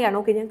ഇവർ പറയുകയാണ്,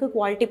 ഓക്കെ, ഞങ്ങൾക്ക്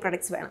ക്വാളിറ്റി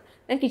പ്രൊഡക്ട്സ് വേണം,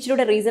 ഞങ്ങൾക്ക്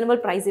ഇച്ചിരിയുടെ റീസണബിൾ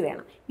പ്രൈസ്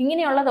വേണം,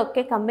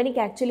 ഇങ്ങനെയുള്ളതൊക്കെ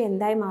കമ്പനിക്ക് ആക്ച്വലി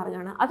എന്തായി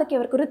മാറുകയാണ്, അതൊക്കെ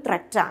അവർക്കൊരു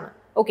ത്രെറ്റാണ്.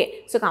 ഓക്കെ,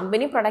 സോ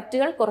കമ്പനി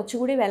പ്രൊഡക്റ്റുകൾ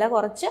കുറച്ചുകൂടി വില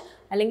കുറച്ച്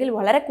അല്ലെങ്കിൽ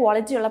വളരെ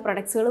ക്വാളിറ്റി ഉള്ള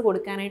പ്രൊഡക്ട്സുകൾ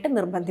കൊടുക്കാനായിട്ട്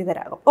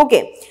നിർബന്ധിതരാകും. Okay,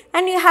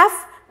 and you have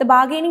the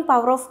bargaining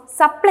power of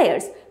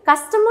suppliers.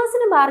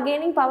 കസ്റ്റമേഴ്സിന്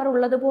ബാർഗെയിനിങ് പവർ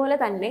ഉള്ളതുപോലെ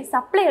തന്നെ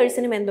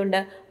സപ്ലയേഴ്സിനും എന്തുണ്ട്?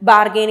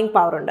 ബാർഗെയിനിങ്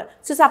പവർ ഉണ്ട്.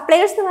 സോ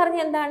സപ്ലയേഴ്സ് എന്ന്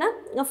പറഞ്ഞാൽ എന്താണ്?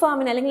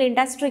 ഫേമിന് അല്ലെങ്കിൽ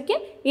ഇൻഡസ്ട്രിക്ക്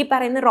ഈ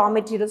പറയുന്ന റോ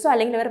മെറ്റീരിയൽസോ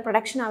അല്ലെങ്കിൽ അവരുടെ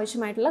പ്രൊഡക്ഷൻ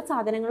ആവശ്യമായിട്ടുള്ള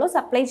സാധനങ്ങളോ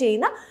സപ്ലൈ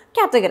ചെയ്യുന്ന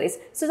categories.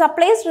 So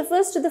suppliers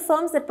refers to the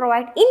firm's that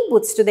provide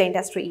inputs to the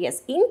industry.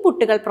 Yes,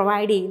 ഇൻപുട്ടുകൾ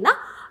പ്രൊവൈഡ് ചെയ്യുന്ന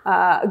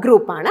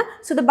ഗ്രൂപ്പാണ്.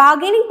 So the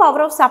bargaining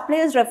power of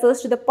suppliers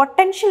refers to the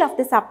potential of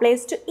the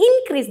suppliers to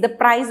increase the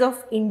price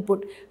of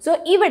input. So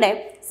ഇവിടെ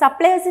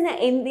സപ്ലയേഴ്സിന്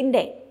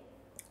എന്തിൻ്റെ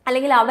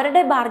അല്ലെങ്കിൽ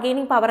അവരുടെ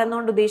bargaining power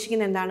എന്നുകൊണ്ട്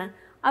ഉദ്ദേശിക്കുന്നത് എന്താണ്?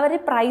 അവർ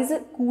പ്രൈസ്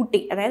കൂട്ടി,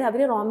 അതായത്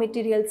അവർ റോ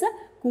മെറ്റീരിയൽസ്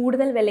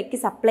കൂടുതൽ വിലയ്ക്ക്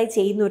സപ്ലൈ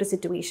ചെയ്യുന്ന ഒരു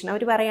സിറ്റുവേഷൻ.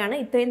 അവർ പറയുകയാണ്,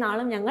 ഇത്രയും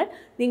നാളും ഞങ്ങൾ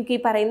നിങ്ങൾക്ക് ഈ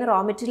പറയുന്ന റോ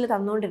മെറ്റീരിയൽ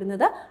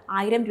തന്നുകൊണ്ടിരുന്നത്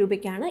 1000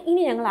 രൂപയ്ക്കാണ്,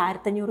 ഇനി ഞങ്ങൾ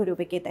 1500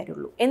 രൂപയ്ക്കേ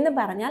തരുള്ളൂ എന്ന്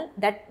പറഞ്ഞാൽ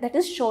that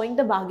is showing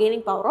the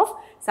bargaining power of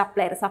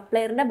supplier.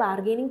 സപ്ലയറിൻ്റെ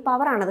bargaining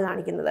പവറാണത്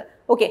കാണിക്കുന്നത്.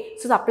 ഓക്കെ,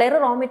 സോ സപ്ലയർ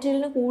റോ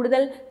മെറ്റീരിയലിന്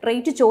കൂടുതൽ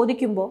റേറ്റ്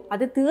ചോദിക്കുമ്പോൾ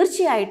അത്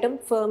തീർച്ചയായിട്ടും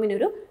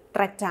ഫേമിനൊരു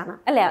ത്രെറ്റാണ്,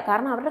 അല്ലേ?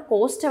 കാരണം അവരുടെ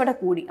കോസ്റ്റ് അവിടെ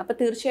കൂടി, അപ്പോൾ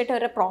തീർച്ചയായിട്ടും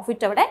അവരുടെ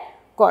പ്രോഫിറ്റ് അവിടെ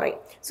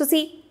കുറയും. So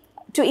C,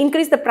 to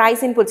increase the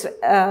price inputs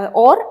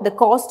or the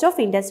cost of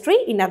industry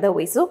in other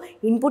ways. So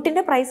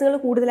ഇൻപുട്ടിൻ്റെ പ്രൈസുകൾ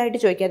കൂടുതലായിട്ട്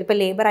ചോദിക്കുക, അതിപ്പോൾ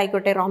ലേബർ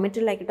ആയിക്കോട്ടെ, റോ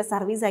മെറ്റീരിയൽ ആയിക്കോട്ടെ,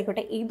 സർവീസ്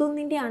ആയിക്കോട്ടെ,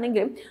 ഏതൊന്നിൻ്റെ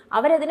ആണെങ്കിലും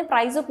അവരതിന്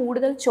പ്രൈസ്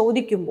കൂടുതൽ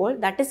ചോദിക്കുമ്പോൾ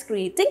that is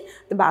creating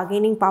the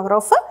bargaining power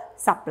of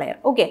supplier.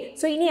 Okay,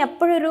 so ഇനി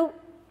എപ്പോഴൊരു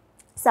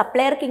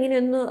സപ്ലയർക്ക്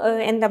ഇങ്ങനെയൊന്ന്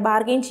എന്താ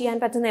ബാർഗെയിൻ ചെയ്യാൻ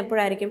പറ്റുന്ന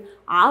എപ്പോഴായിരിക്കും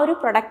ആ ഒരു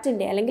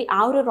പ്രൊഡക്റ്റിൻ്റെ അല്ലെങ്കിൽ ആ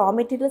ഒരു റോ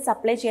മെറ്റീരിയൽ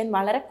സപ്ലൈ ചെയ്യാൻ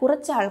വളരെ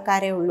കുറച്ച്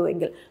ആൾക്കാരേ ഉള്ളൂ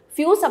എങ്കിൽ,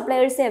 ഫ്യൂ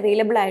സപ്ലയേഴ്സേ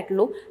അവൈലബിൾ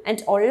ആയിട്ടുള്ളൂ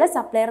ആൻഡ് ഉള്ള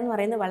സപ്ലയർ എന്ന്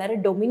പറയുന്നത് വളരെ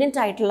ഡൊമിനൻ്റ്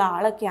ആയിട്ടുള്ള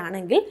ആളൊക്കെ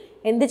ആണെങ്കിൽ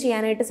എന്ത്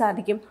ചെയ്യാനായിട്ട്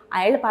സാധിക്കും?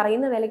 അയാൾ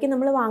പറയുന്ന വിലയ്ക്ക്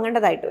നമ്മൾ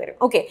വാങ്ങേണ്ടതായിട്ട് വരും.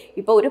 ഓക്കെ,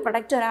 ഇപ്പോൾ ഒരു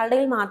പ്രൊഡക്റ്റ് ഒരാളുടെ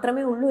കയ്യിൽ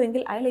മാത്രമേ ഉള്ളൂ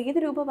എങ്കിൽ അയാൾ ഏത്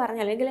രൂപ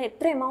പറഞ്ഞാലും അല്ലെങ്കിൽ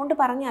എത്ര എമൗണ്ട്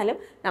പറഞ്ഞാലും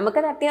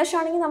നമുക്കത്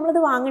അത്യാവശ്യമാണെങ്കിൽ നമ്മളത്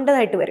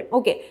വാങ്ങേണ്ടതായിട്ട് വരും.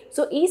 ഓക്കെ,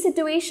 സോ ഈ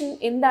സിറ്റുവേഷൻ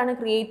എന്താണ്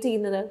ക്രിയേറ്റ്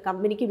ചെയ്യുന്നത്?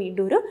 കമ്പനിക്ക്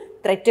വീണ്ടും ഒരു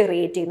ത്രെറ്റ്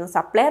ക്രിയേറ്റ് ചെയ്യുന്നു.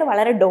 സപ്ലയർ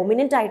വളരെ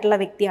ഡോമിനൻ്റ് ആയിട്ടുള്ള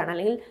വ്യക്തിയാണ്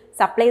അല്ലെങ്കിൽ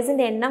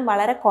സപ്ലൈസിൻ്റെ എണ്ണം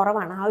വളരെ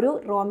കുറവാണ്, ആ ഒരു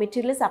റോ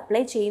മെറ്റീരിയൽ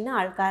സപ്ലൈ ചെയ്യുന്ന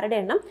ആൾക്കാരുടെ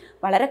എണ്ണം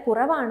വളരെ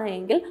കുറവാണ്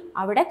എങ്കിൽ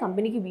അവിടെ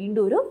കമ്പനിക്ക്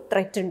വീണ്ടും ഒരു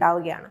ത്രെറ്റ്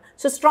ഉണ്ടാവുകയാണ്.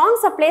 So strong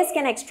supplies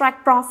can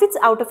extract profits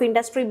out of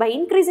industry by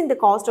increasing the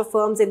cost of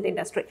firms in the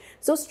industry.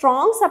 So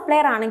strong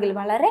supplier ആണെങ്കിൽ,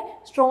 വളരെ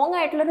സ്ട്രോങ്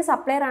ആയിട്ടുള്ളൊരു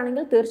സപ്ലയർ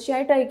ആണെങ്കിൽ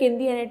തീർച്ചയായിട്ടും അയക്ക്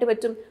എന്ത് ചെയ്യാനായിട്ട്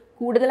പറ്റും?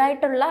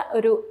 കൂടുതലായിട്ടുള്ള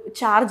ഒരു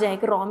ചാർജ്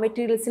അയക്ക് റോ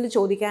മെറ്റീരിയൽസിൽ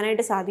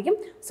ചോദിക്കാനായിട്ട് സാധിക്കും.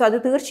 സോ അത്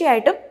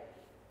തീർച്ചയായിട്ടും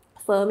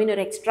ഫേമിന്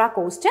ഒരു എക്സ്ട്രാ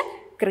കോസ്റ്റ്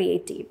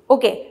create ചെയ്യും.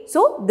 Okay,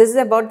 so this is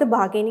about the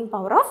bargaining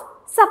power of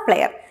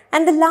supplier.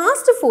 And the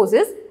last force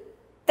is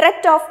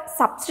threat of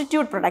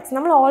substitute products.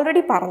 നമ്മൾ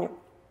ഓൾറെഡി പറഞ്ഞു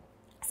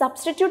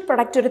സബ്സ്റ്റിറ്റ്യൂട്ട്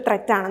പ്രൊഡക്റ്റ് ഒരു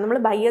ത്രെറ്റാണ്. നമ്മൾ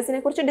ബയേഴ്സിനെ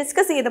കുറിച്ച്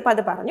ഡിസ്കസ് ചെയ്തപ്പോൾ അത്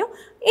പറഞ്ഞു.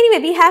 എനിവേ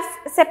വി ഹാവ്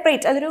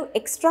സെപ്പറേറ്റ്, അതൊരു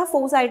എക്സ്ട്രാ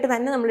ഫോഴ്സ് ആയിട്ട്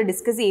തന്നെ നമ്മൾ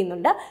ഡിസ്കസ്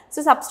ചെയ്യുന്നുണ്ട്. സോ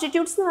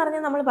സബ്സ്റ്റിറ്റ്യൂട്ട്സ് എന്ന്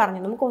പറഞ്ഞാൽ നമ്മൾ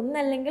പറഞ്ഞു നമുക്ക്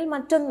ഒന്നല്ലെങ്കിൽ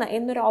മറ്റൊന്ന്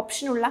എന്നൊരു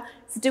ഓപ്ഷനുള്ള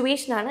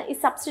സിറ്റുവേഷനാണ് ഈ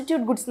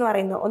സബ്സ്റ്റിറ്റ്യൂട്ട് ഗുഡ്സ് എന്ന്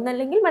പറയുന്നത്.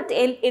 ഒന്നല്ലെങ്കിൽ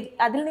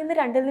അതിൽ നിന്ന്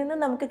രണ്ടിൽ നിന്ന്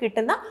നമുക്ക്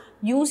കിട്ടുന്ന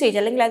യൂസേജ്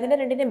അല്ലെങ്കിൽ അതിൻ്റെ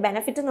രണ്ടിൻ്റെ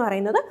ബെനിഫിറ്റ് എന്ന്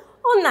പറയുന്നത്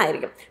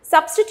ഒന്നായിരിക്കും.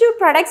 Substitute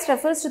products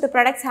refers to the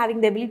products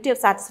having the ability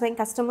of satisfying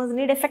customers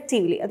need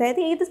effectively.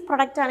 അതായത് ഏത്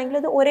പ്രൊഡക്റ്റ്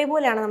ആണെങ്കിലും അത്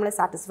ഒരേപോലെയാണ് നമ്മളെ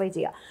സാറ്റിസ്ഫൈ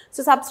ചെയ്യുക.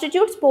 So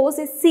substitutes pose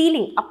A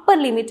ceiling, upper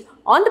limit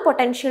on the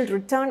potential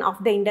return of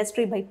the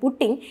industry by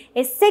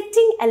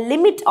setting a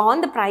limit on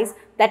the price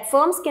that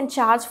firms can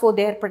charge for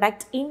their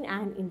product in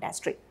an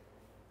industry.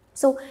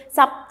 So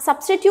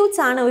substitutes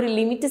ആണ് ഒരു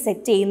limit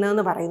set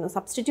ചെയ്യുന്നതെന്ന് പറയുന്നു.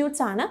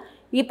 Substitutes ആണ്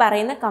ഈ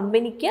പറയുന്ന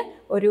കമ്പനിക്ക്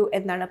ഒരു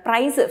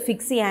price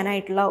fix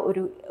ചെയ്യാനായിട്ടുള്ള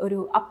ഒരു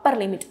അപ്പർ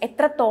ലിമിറ്റ്,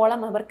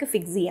 എത്രത്തോളം അവർക്ക്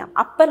ഫിക്സ് ചെയ്യാം,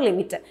 അപ്പർ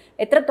ലിമിറ്റ്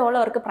എത്രത്തോളം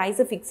അവർക്ക്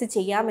പ്രൈസ് ഫിക്സ്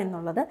ചെയ്യാം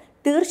എന്നുള്ളത്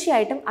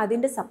തീർച്ചയായിട്ടും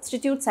അതിൻ്റെ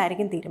സബ്സ്റ്റിറ്റ്യൂട്ട്സ്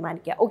ആയിരിക്കും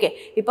തീരുമാനിക്കുക. ഓക്കെ,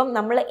 ഇപ്പം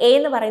നമ്മൾ എ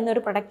എന്ന് പറയുന്ന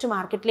ഒരു പ്രൊഡക്റ്റ്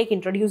മാർക്കറ്റിലേക്ക്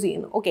ഇൻട്രൊഡ്യൂസ്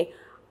ചെയ്യുന്നു. ഓക്കെ,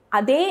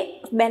 അതേ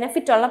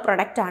ബെനിഫിറ്റ് ഉള്ള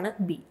പ്രൊഡക്റ്റാണ്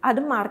ബി,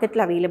 അതും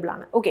മാർക്കറ്റിൽ അവൈലബിൾ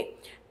ആണ്. ഓക്കെ,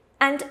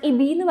 ആൻഡ് ഈ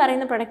ബി എന്ന്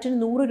പറയുന്ന പ്രൊഡക്റ്റിന്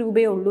 100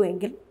 രൂപയേ ഉള്ളൂ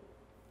എങ്കിൽ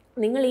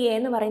നിങ്ങൾ ഈ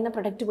എന്ന് പറയുന്ന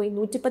പ്രൊഡക്റ്റ് പോയി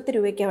 110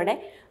 രൂപയ്ക്ക് അവിടെ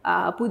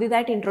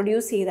പുതിയതായിട്ട്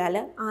ഇൻട്രൊഡ്യൂസ് ചെയ്താൽ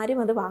ആരും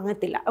അത്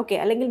വാങ്ങത്തില്ല. ഓക്കെ,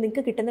 അല്ലെങ്കിൽ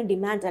നിങ്ങൾക്ക് കിട്ടുന്ന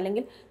ഡിമാൻഡ്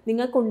അല്ലെങ്കിൽ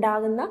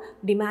നിങ്ങൾക്കുണ്ടാകുന്ന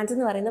ഡിമാൻഡ്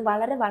എന്ന് പറയുന്നത്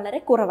വളരെ വളരെ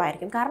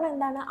കുറവായിരിക്കും. കാരണം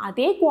എന്താണ്?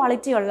 അതേ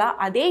ക്വാളിറ്റി ഉള്ള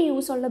അതേ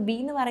യൂസ് ഉള്ള ബി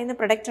എന്ന് പറയുന്ന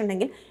പ്രൊഡക്റ്റ്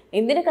ഉണ്ടെങ്കിൽ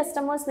എന്തിന്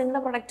കസ്റ്റമേഴ്സ്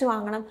നിങ്ങളുടെ പ്രൊഡക്റ്റ്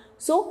വാങ്ങണം?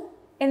 സോ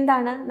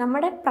എന്താണ്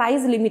നമ്മുടെ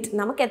പ്രൈസ് ലിമിറ്റ്,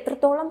 നമുക്ക്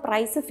എത്രത്തോളം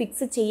പ്രൈസ്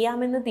ഫിക്സ്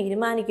ചെയ്യാമെന്ന്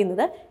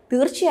തീരുമാനിക്കുന്നത്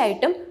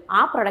തീർച്ചയായിട്ടും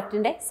ആ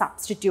പ്രൊഡക്റ്റിൻ്റെ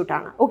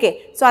സബ്സ്റ്റിറ്റ്യൂട്ടാണ്. ഓക്കെ,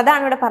 സോ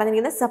അതാണ് ഇവിടെ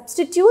പറഞ്ഞിരിക്കുന്നത്.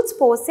 Substitutes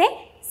pose A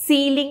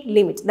ceiling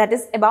limit, that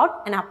is about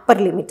an upper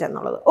limit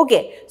എന്നുള്ളത്. Okay,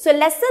 so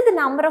lesser the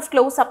number of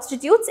close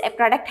substitutes a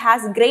product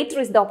has, greater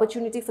is the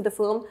opportunity for the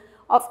firm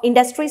of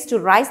industries to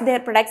raise their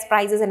products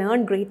prices and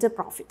earn greater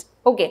profit.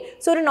 Okay,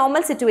 so ഒരു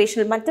normal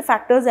സിറ്റുവേഷനിൽ മറ്റ്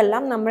factors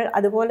എല്ലാം നമ്മൾ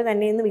അതുപോലെ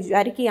തന്നെ എന്ന്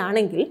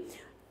വിചാരിക്കുകയാണെങ്കിൽ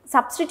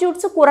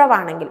substitutes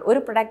കുറവാണെങ്കിൽ, ഒരു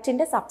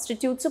പ്രൊഡക്റ്റിൻ്റെ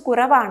സബ്സ്റ്റിറ്റ്യൂട്ട്സ്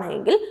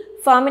കുറവാണെങ്കിൽ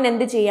ഫേമിന്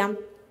എന്ത് ചെയ്യാം?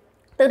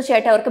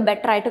 തീർച്ചയായിട്ടും അവർക്ക്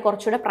ബെറ്റർ ആയിട്ട്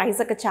കുറച്ചുകൂടെ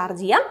പ്രൈസൊക്കെ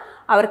ചാർജ് ചെയ്യാം,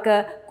 അവർക്ക്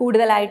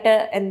കൂടുതലായിട്ട്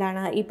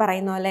ഈ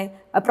പറയുന്ന പോലെ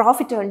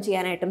പ്രോഫിറ്റ് ഏൺ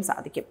ചെയ്യാനായിട്ടും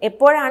സാധിക്കും.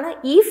 എപ്പോഴാണ്?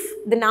 If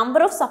the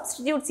number of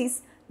substitutes is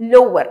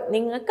lower,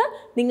 നിങ്ങൾക്ക്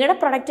നിങ്ങളുടെ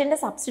പ്രൊഡക്റ്റിൻ്റെ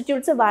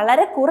സബ്സ്റ്റിറ്റ്യൂട്ട്സ്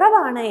വളരെ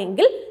കുറവാണ്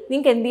എങ്കിൽ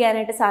നിങ്ങൾക്ക് എന്ത്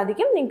ചെയ്യാനായിട്ട്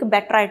സാധിക്കും? നിങ്ങൾക്ക്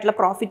ബെറ്റർ ആയിട്ടുള്ള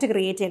പ്രോഫിറ്റ്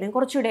ക്രിയേറ്റ് ചെയ്യാനും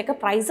കുറച്ചുകൂടെയൊക്കെ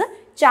പ്രൈസ്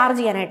ചാർജ്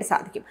ചെയ്യാനായിട്ട്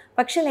സാധിക്കും.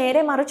 പക്ഷേ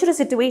നേരെ മറിച്ചൊരു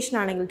സിറ്റുവേഷൻ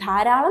ആണെങ്കിൽ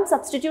ധാരാളം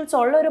സബ്സ്റ്റിറ്റ്യൂട്ട്സ്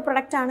ഉള്ള ഒരു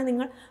പ്രൊഡക്റ്റാണ്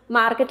നിങ്ങൾ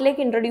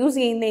മാർക്കറ്റിലേക്ക് ഇൻട്രൊഡ്യൂസ്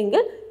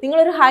ചെയ്യുന്നതെങ്കിൽ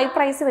നിങ്ങളൊരു ഹൈ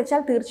പ്രൈസ്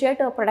വെച്ചാൽ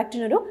തീർച്ചയായിട്ടും ആ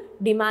പ്രൊഡക്റ്റിനൊരു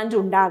ഡിമാൻഡ്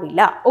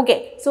ഉണ്ടാവില്ല. ഓക്കെ,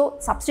 സോ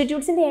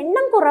സബ്സ്റ്റിറ്റ്യൂട്ട്സിൻ്റെ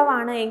എണ്ണം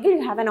കുറവാണ് എങ്കിൽ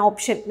യു ഹാവ് ആൻ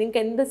ഓപ്ഷൻ. നിങ്ങൾക്ക്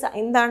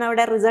എന്താണ്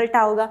അവിടെ റിസൾട്ട്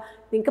ആവുക?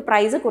 നിങ്ങൾക്ക്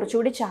പ്രൈസ്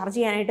കുറച്ചുകൂടി ചാർജ്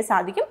ചെയ്യാനായിട്ട്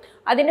സാധിക്കും.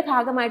 അതിൻ്റെ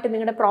ഭാഗമായിട്ട്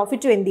നിങ്ങളുടെ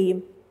പ്രോഫിറ്റും എന്ത് ചെയ്യും?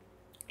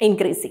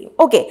 ഇൻക്രീസ് ചെയ്യും.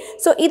 ഓക്കെ,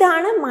 സോ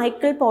ഇതാണ്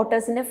മൈക്കിൾ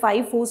പോർട്ടേഴ്സിൻ്റെ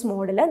 5 ഫോഴ്സ്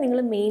മോഡൽ. നിങ്ങൾ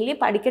മെയിൻലി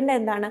പഠിക്കേണ്ട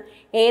എന്താണ്?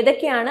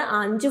 ഏതൊക്കെയാണ്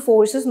 5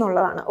 ഫോഴ്സസ്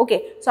എന്നുള്ളതാണ്. ഓക്കെ,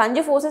 സോ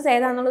 5 ഫോഴ്സസ്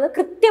ഏതാണെന്നുള്ളത്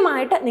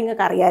കൃത്യമായിട്ട്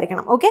നിങ്ങൾക്ക്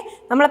അറിയായിരിക്കണം. ഓക്കെ,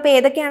 നമ്മളപ്പോൾ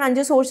ഏതൊക്കെയാണ്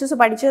 5 സോഴ്സസ്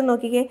പഠിച്ചതെന്ന്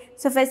നോക്കിക്കേ.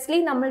 സോ ഫസ്റ്റ്ലി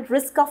നമ്മൾ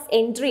risk of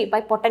entry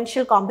by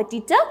potential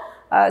competitor.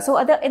 So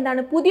അത്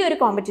എന്താണ്? പുതിയൊരു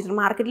കോമ്പറ്റീറ്റർ,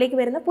 മാർക്കറ്റിലേക്ക്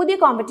വരുന്ന പുതിയ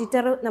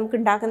കോമ്പറ്റീറ്റർ നമുക്ക്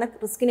ഉണ്ടാക്കുന്ന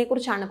റിസ്കിനെ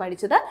കുറിച്ചാണ്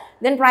പഠിച്ചത്.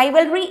 Then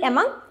rivalry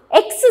among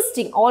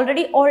existing,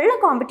 already ഉള്ള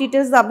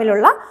കോമ്പറ്റീറ്റേഴ്സ്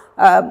തമ്മിലുള്ള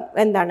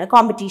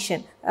കോമ്പറ്റീഷൻ,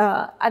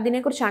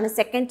 അതിനെക്കുറിച്ചാണ്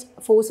സെക്കൻഡ്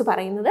ഫോഴ്സ്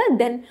പറയുന്നത്.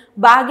 Then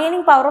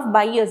bargaining power of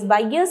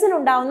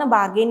ബയ്യേഴ്സിനുണ്ടാവുന്ന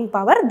bargaining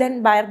power, then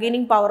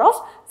bargaining power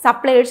of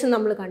suppliers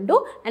നമ്മൾ കണ്ടു.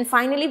 And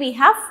finally we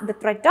have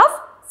the threat of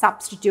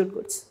substitute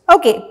goods.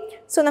 Okay,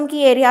 so നമുക്ക്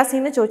ഈ ഏരിയാസിൽ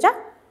നിന്ന് ചോദിച്ചാൽ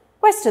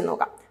ക്വസ്റ്റ്യൻ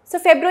നോക്കാം. So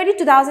February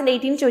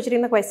 2018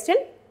 ചോദിച്ചിരുന്ന question,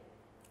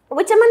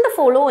 which among the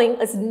following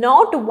is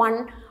not one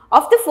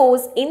of the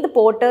force in the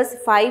Porter's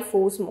 5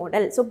 force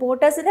model? So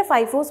Porter's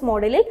 5 force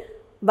മോഡലിൽ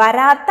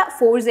വരാത്ത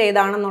force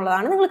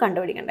ഏതാണെന്നുള്ളതാണ് നിങ്ങൾ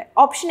കണ്ടുപിടിക്കേണ്ടത്.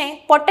 Option A,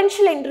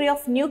 potential entry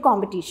of new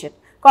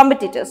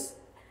competitors.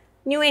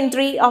 New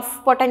entry of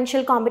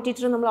potential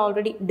competitor നമ്മൾ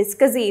already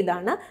discuss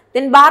ചെയ്താണ്.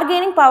 Then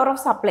bargaining power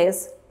of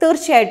suppliers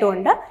തീർച്ചയായിട്ടും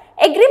ഉണ്ട്.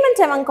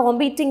 Agreement among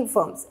competing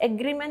firms,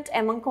 agreement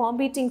among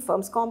competing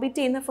firms, compete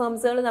ചെയ്യുന്ന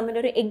ഫേംസുകൾ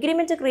തമ്മിലൊരു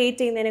agreement create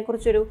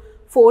ചെയ്യുന്നതിനെക്കുറിച്ചൊരു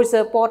force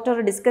Porter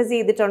discuss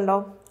ചെയ്തിട്ടുണ്ടോ?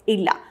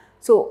 ഇല്ല.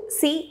 So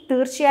C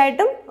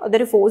തീർച്ചയായിട്ടും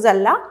അതൊരു ഫോഴ്സ്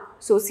അല്ല.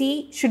 So C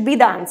should be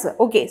the answer.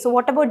 Okay, so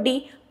what about D?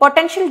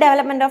 Potential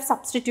development of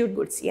substitute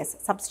goods. Yes,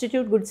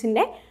 substitute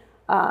ഗുഡ്സിൻ്റെ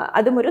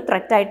അതും ഒരു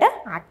threat ആയിട്ട്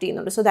ആക്ട്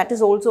ചെയ്യുന്നുണ്ട്. So that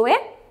is also A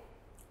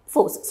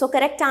force. So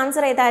correct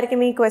answer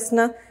ഏതായിരിക്കും ഈ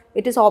ക്വസ്റ്റിന്?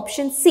 It is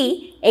option C,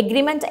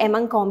 agreement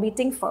among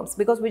competing firms,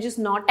 because which is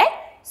not a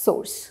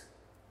source.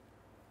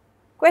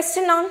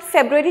 Question on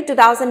February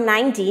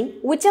 2019,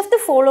 which of the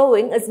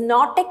following is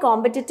not a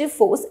competitive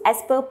force as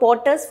per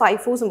Porter's 5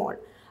 force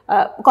model?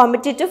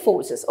 Competitive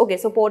forces. Okay,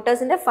 so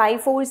Porter's in the 5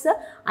 force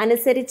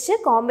അനുസരിച്ച്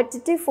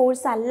competitive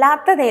force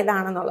അല്ലാത്തത്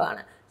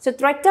ഏതാണെന്നുള്ളതാണ്. So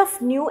threat of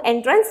new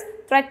entrants,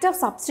 threat of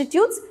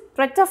substitutes,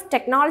 threat of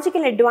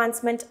technological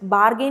advancement,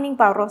 bargaining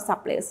power of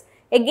suppliers.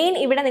 Again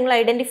ഇവിടെ നിങ്ങൾ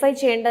identify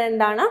ചെയ്യേണ്ടത്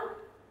എന്താണ്?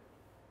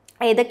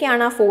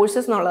 ഏതൊക്കെയാണ് ആ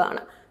forces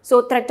എന്നുള്ളതാണ്. So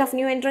threat of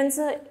new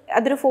entrance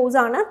അതൊരു ഫോഴ്സ്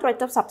ആണ്.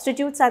 ത്രെറ്റ് ഓഫ്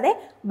സബ്സ്റ്റിറ്റ്യൂട്ട്സ് അതെ.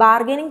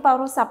 ബാർഗെയിനിങ്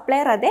പവർ ഓഫ്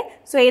സപ്ലയർ അതെ.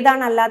 സോ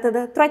ഏതാണ്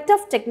അല്ലാത്തത്? ത്രെറ്റ്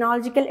ഓഫ്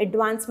ടെക്നോളജിക്കൽ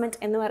അഡ്വാൻസ്മെൻറ്റ്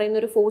എന്ന് പറയുന്ന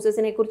ഒരു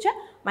ഫോഴ്സസിനെ കുറിച്ച്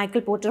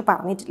മൈക്കിൾ പോർട്ടർ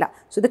പറഞ്ഞിട്ടില്ല.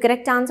 So the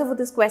correct answer for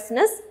this question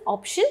is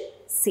option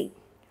C.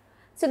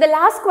 So the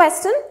last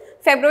question,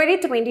 February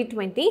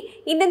 2020,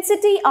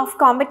 intensity of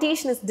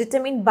competition is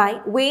determined by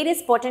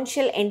various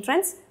potential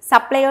entrants,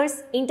 suppliers,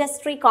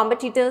 industry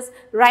competitors,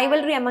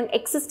 rivalry among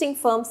existing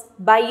firms,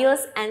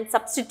 buyers and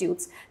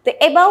substitutes. The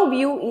above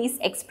view is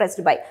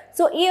expressed by.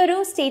 So ഈ ഒരു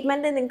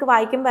statement നിങ്ങൾക്ക്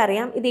വായിക്കുമ്പോൾ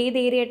അറിയാം ഇത് ഏത്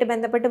ഏരിയയായിട്ട്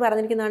ബന്ധപ്പെട്ട്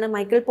പറഞ്ഞിരിക്കുന്നതാണ്.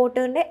 Michael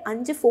പോർട്ടറിന്റെ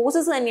 5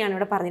 forces തന്നെയാണ്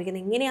ഇവിടെ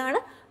പറഞ്ഞിരിക്കുന്നത്.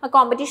 എങ്ങനെയാണ് ആ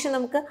കോമ്പറ്റീഷൻ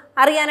നമുക്ക്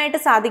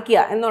അറിയാനായിട്ട്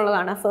സാധിക്കുക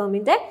എന്നുള്ളതാണ്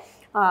ഫേമിൻ്റെ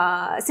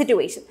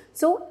സിറ്റുവേഷൻ.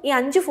 സോ ഈ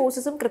 5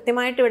 ഫോഴ്സസും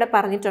കൃത്യമായിട്ട് ഇവിടെ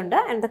പറഞ്ഞിട്ടുണ്ട്.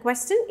 ആൻഡ് ദ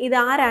ക്വസ്റ്റ്യൻ ഇത്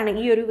ആരാണ്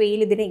ഈ ഒരു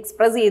വേയിൽ ഇതിനെ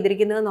എക്സ്പ്രസ്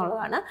ചെയ്തിരിക്കുന്നത്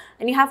എന്നുള്ളതാണ്.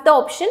 And you have the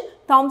option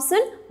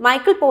Thomson,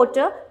 Michael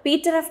Porter,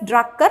 Peter F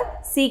Drucker,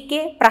 C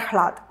K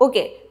Prahlad.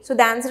 Okay, so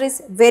the answer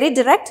is very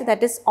direct.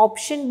 That is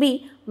option B,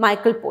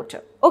 Michael Porter.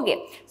 Okay,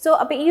 so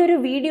അപ്പോൾ ഈ ഒരു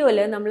വീഡിയോയിൽ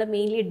നമ്മൾ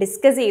മെയിൻലി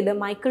ഡിസ്കസ് ചെയ്ത്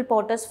Michael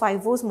Porter's 5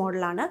 force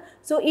മോഡലാണ്.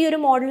 So ഈ ഒരു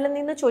മോഡലിൽ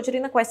നിന്ന്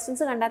ചോദിച്ചിരിക്കുന്ന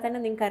ക്വസ്റ്റ്യൻസ് കണ്ടാൽ തന്നെ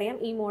നിങ്ങൾക്കറിയാം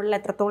ഈ മോഡൽ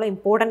എത്രത്തോളം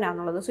ഇമ്പോർട്ടൻ്റ്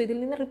ആണെന്നുള്ളത്. സോ ഇതിൽ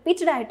നിന്ന്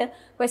റിപ്പീറ്റഡ് ആയിട്ട്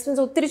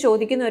ക്വസ്റ്റ്യൻസ് ഒത്തിരി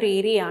ചോദിക്കുന്ന ഒരു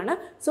ഏരിയയാണ്.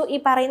 സോ ഈ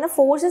പറയുന്ന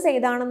ഫോഴ്സസ്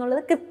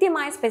ഏതാണെന്നുള്ളത്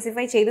കൃത്യമായി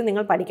സ്പെസിഫൈ ചെയ്ത്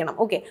നിങ്ങൾ പഠിക്കണം.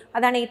 ഓക്കെ,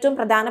 അതാണ് ഏറ്റവും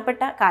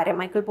പ്രധാനപ്പെട്ട കാര്യം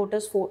മൈക്കിൾ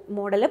പോർട്ടേഴ്സ്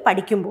മോഡൽ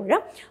പഠിക്കുമ്പോൾ.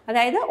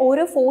 അതായത്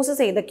ഓരോ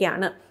ഫോഴ്സസ്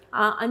ഏതൊക്കെയാണ്,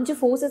 5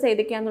 ഫോഴ്സസ്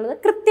ഏതൊക്കെയാണെന്നുള്ളത്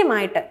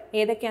കൃത്യമായിട്ട്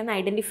ഏതൊക്കെയാണെന്ന്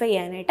ഐഡൻറ്റിഫൈ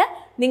ചെയ്യാനായിട്ട്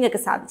നിങ്ങൾക്ക്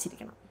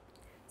സാധിച്ചിരിക്കണം.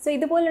 സോ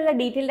ഇതുപോലുള്ള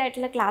ഡീറ്റെയിൽഡ്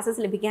ആയിട്ടുള്ള ക്ലാസ്സസ്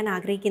ലഭിക്കാൻ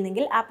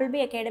ആഗ്രഹിക്കുന്നെങ്കിൽ apple B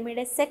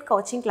അക്കാഡമിയുടെ set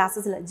coaching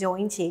ക്ലാസ്സസിൽ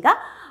join ചെയ്യുക.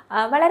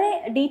 വളരെ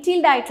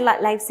ഡീറ്റെയിൽഡ് ആയിട്ടുള്ള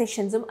ലൈവ്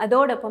സെഷൻസും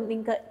അതോടൊപ്പം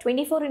നിങ്ങൾക്ക്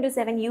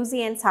 24/7 യൂസ്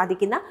ചെയ്യാൻ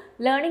സാധിക്കുന്ന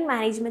ലേണിംഗ്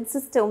മാനേജ്മെൻറ്റ്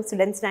സിസ്റ്റവും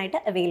സ്റ്റുഡൻസിനായിട്ട്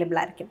അവൈലബിൾ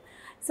ആയിരിക്കും.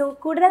 സോ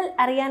കൂടുതൽ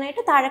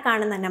അറിയാനായിട്ട് താഴെ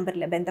കാണുന്ന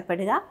നമ്പറിൽ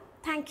ബന്ധപ്പെടുക.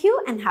 Thank you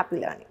and happy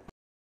learning.